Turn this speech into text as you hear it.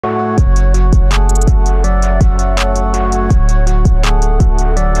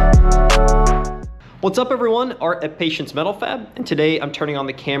What's up everyone, Art at Patience Metal Fab, and today I'm turning on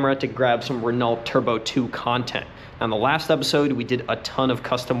the camera to grab some Renault Turbo 2 content. Now in the last episode, we did a ton of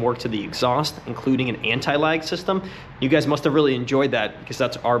custom work to the exhaust, including an anti-lag system. You guys must have really enjoyed that because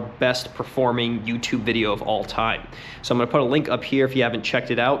that's our best performing YouTube video of all time. So I'm gonna put a link up here if you haven't checked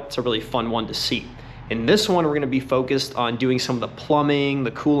it out. It's a really fun one to see. In this one, we're gonna be focused on doing some of the plumbing,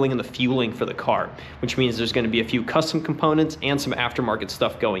 the cooling, and the fueling for the car, which means there's gonna be a few custom components and some aftermarket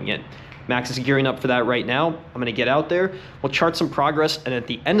stuff going in. Max is gearing up for that right now. I'm gonna get out there, we'll chart some progress, and at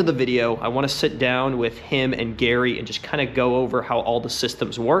the end of the video, I wanna sit down with him and Gary and just kind of go over how all the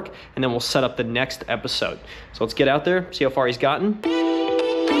systems work, and then we'll set up the next episode. So let's get out there, see how far he's gotten.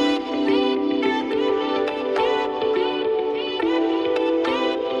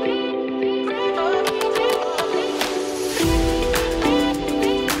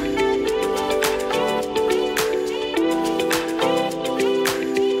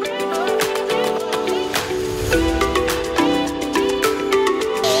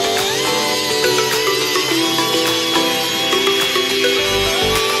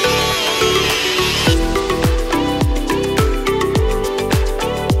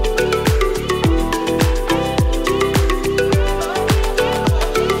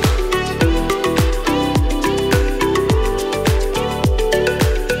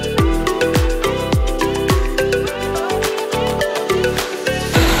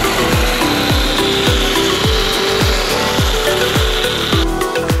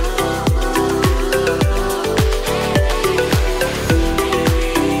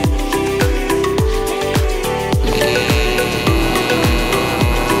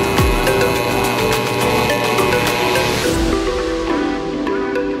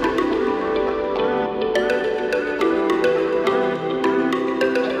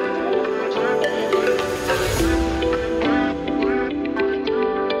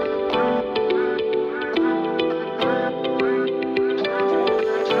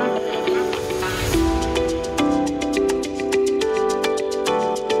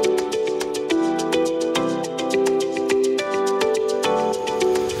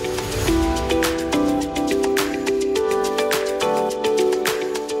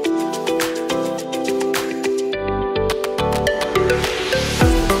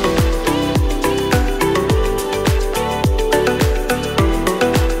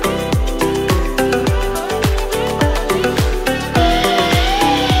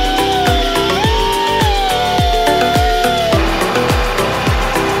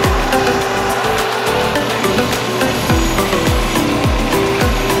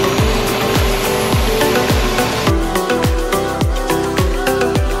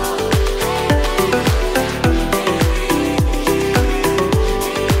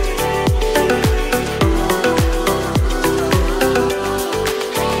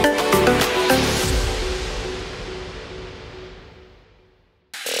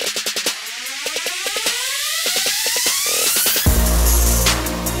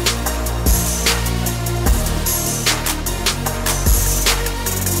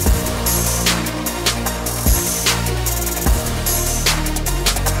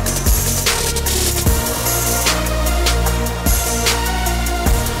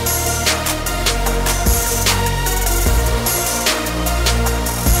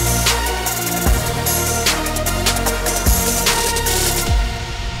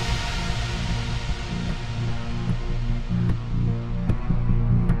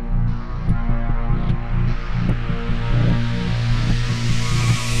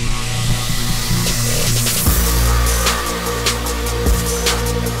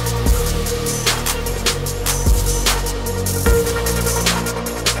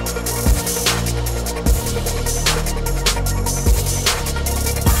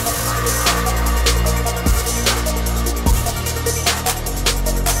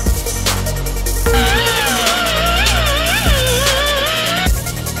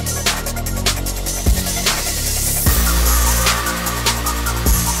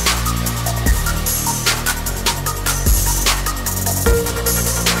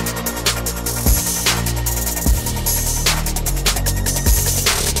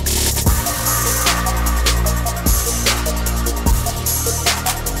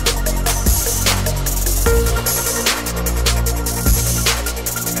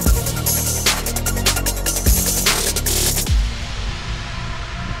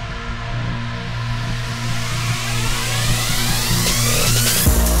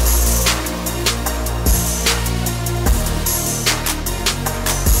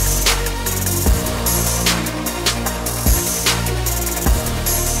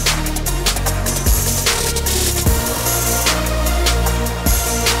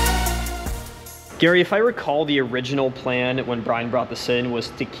 Gary, if I recall, the original plan when Brian brought this in was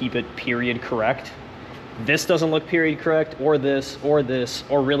to keep it period correct. This doesn't look period correct, or this, or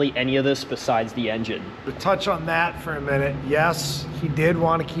really any of this besides the engine. To touch on that for a minute, yes, he did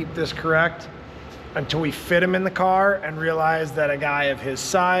want to keep this correct until we fit him in the car and realized that a guy of his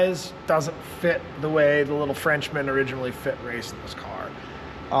size doesn't fit the way the little Frenchman originally fit racing this car.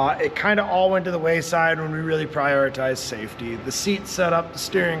 It kind of all went to the wayside when we really prioritized safety. The seat setup, the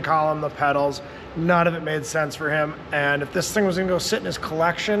steering column, the pedals, none of it made sense for him. And if this thing was gonna go sit in his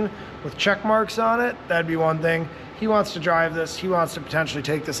collection with check marks on it, that'd be one thing. He wants to drive this. He wants to potentially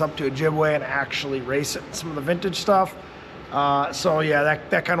take this up to a jibway and actually race it, some of the vintage stuff. So yeah,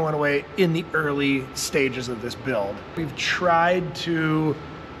 that kind of went away in the early stages of this build. We've tried to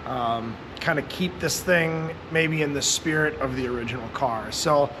kind of keep this thing maybe in the spirit of the original car.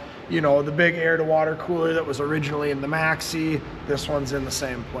 So, you know, the big air to water cooler that was originally in the Maxi, this one's in the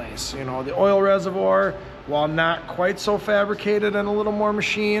same place. You know, the oil reservoir, while not quite so fabricated and a little more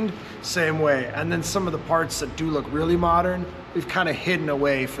machined, same way. And then some of the parts that do look really modern, we've kind of hidden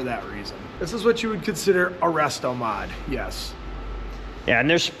away for that reason. This is what you would consider a resto mod, yes. Yeah, and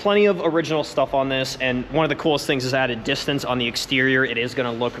there's plenty of original stuff on this, and one of the coolest things is added distance on the exterior. It is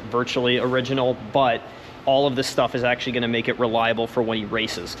gonna look virtually original, but all of this stuff is actually gonna make it reliable for when he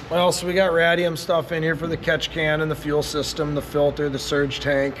races. Well, so we got radium stuff in here for the catch can and the fuel system. The filter, the surge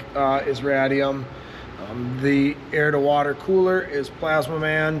tank is radium. The air to water cooler is Plasma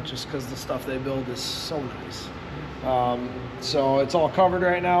Man, just because the stuff they build is so nice. So it's all covered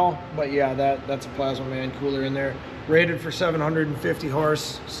right now, but yeah, that's a Plasma Man cooler in there. Rated for 750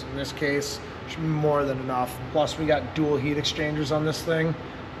 horse, so in this case, should be more than enough. Plus we got dual heat exchangers on this thing.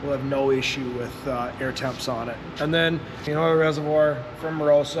 We'll have no issue with air temps on it. And then, you know, a reservoir from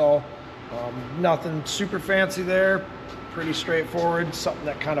Moroso. Nothing super fancy there, pretty straightforward. Something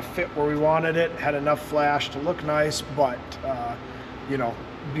that kind of fit where we wanted it. Had enough flash to look nice, but you know,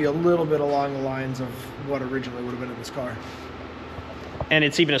 be a little bit along the lines of what originally would have been in this car. And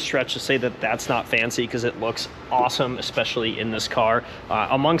it's even a stretch to say that that's not fancy, because it looks awesome, especially in this car.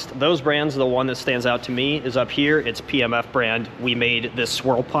 Amongst those brands, the one that stands out to me is up here. It's PMF brand. We made this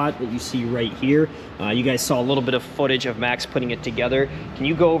Swirlpot that you see right here. You guys saw a little bit of footage of Max putting it together. Can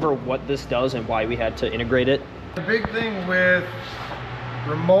you go over what this does and why we had to integrate it? The big thing with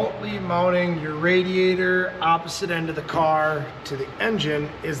remotely mounting your radiator opposite end of the car to the engine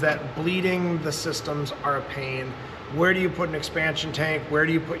is that bleeding the systems are a pain. Where do you put an expansion tank? Where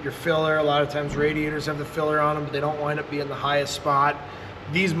do you put your filler? A lot of times radiators have the filler on them, but they don't wind up being the highest spot.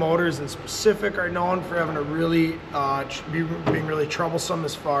 These motors in specific are known for having a really, being really troublesome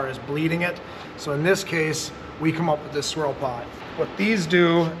as far as bleeding it. So in this case, we come up with this Swirlpot. What these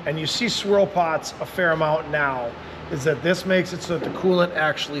do, and you see Swirlpots a fair amount now, is that this makes it so that the coolant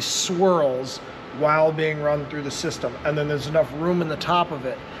actually swirls while being run through the system. And then there's enough room in the top of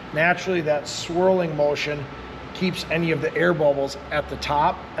it. Naturally, that swirling motion keeps any of the air bubbles at the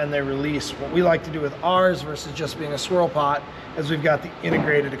top and they release. What we like to do with ours versus just being a Swirlpot is we've got the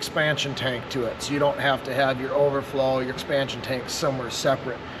integrated expansion tank to it. So you don't have to have your overflow, your expansion tank somewhere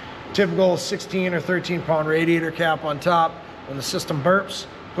separate. Typical 16 or 13 pound radiator cap on top. When the system burps,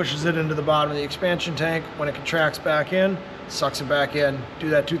 pushes it into the bottom of the expansion tank. When it contracts back in, sucks it back in. Do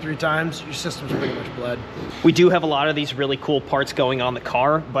that 2-3 times, your system's pretty much bled. We do have a lot of these really cool parts going on the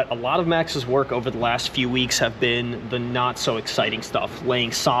car, but a lot of Max's work over the last few weeks have been the not so exciting stuff,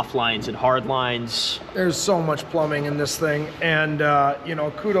 laying soft lines and hard lines. There's so much plumbing in this thing, and you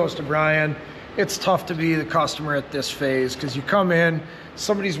know, kudos to Brian. It's tough to be the customer at this phase, because you come in,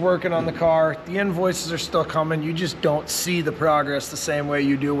 somebody's working on the car, the invoices are still coming, you just don't see the progress the same way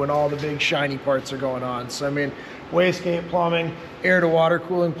you do when all the big shiny parts are going on. So I mean, wastegate plumbing, air to water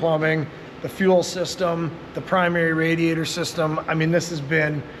cooling plumbing, the fuel system, the primary radiator system. I mean, this has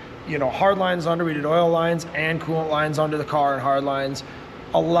been, you know, hard lines under, we did oil lines and coolant lines under the car and hard lines.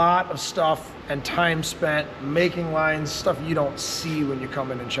 A lot of stuff and time spent making lines, stuff you don't see when you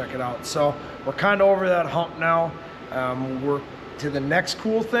come in and check it out. So we're kind of over that hump now. We're to the next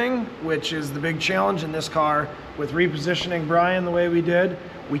cool thing, which is the big challenge in this car with repositioning Brian the way we did.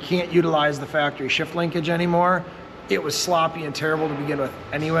 We can't utilize the factory shift linkage anymore. It was sloppy and terrible to begin with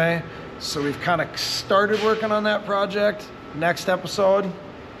anyway. So we've kind of started working on that project. Next episode,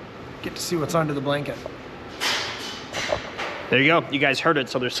 get to see what's under the blanket. There you go. You guys heard it.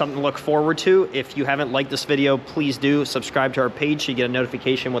 So there's something to look forward to. If you haven't liked this video, please do subscribe to our page so you get a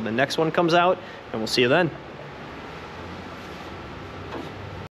notification when the next one comes out, and we'll see you then.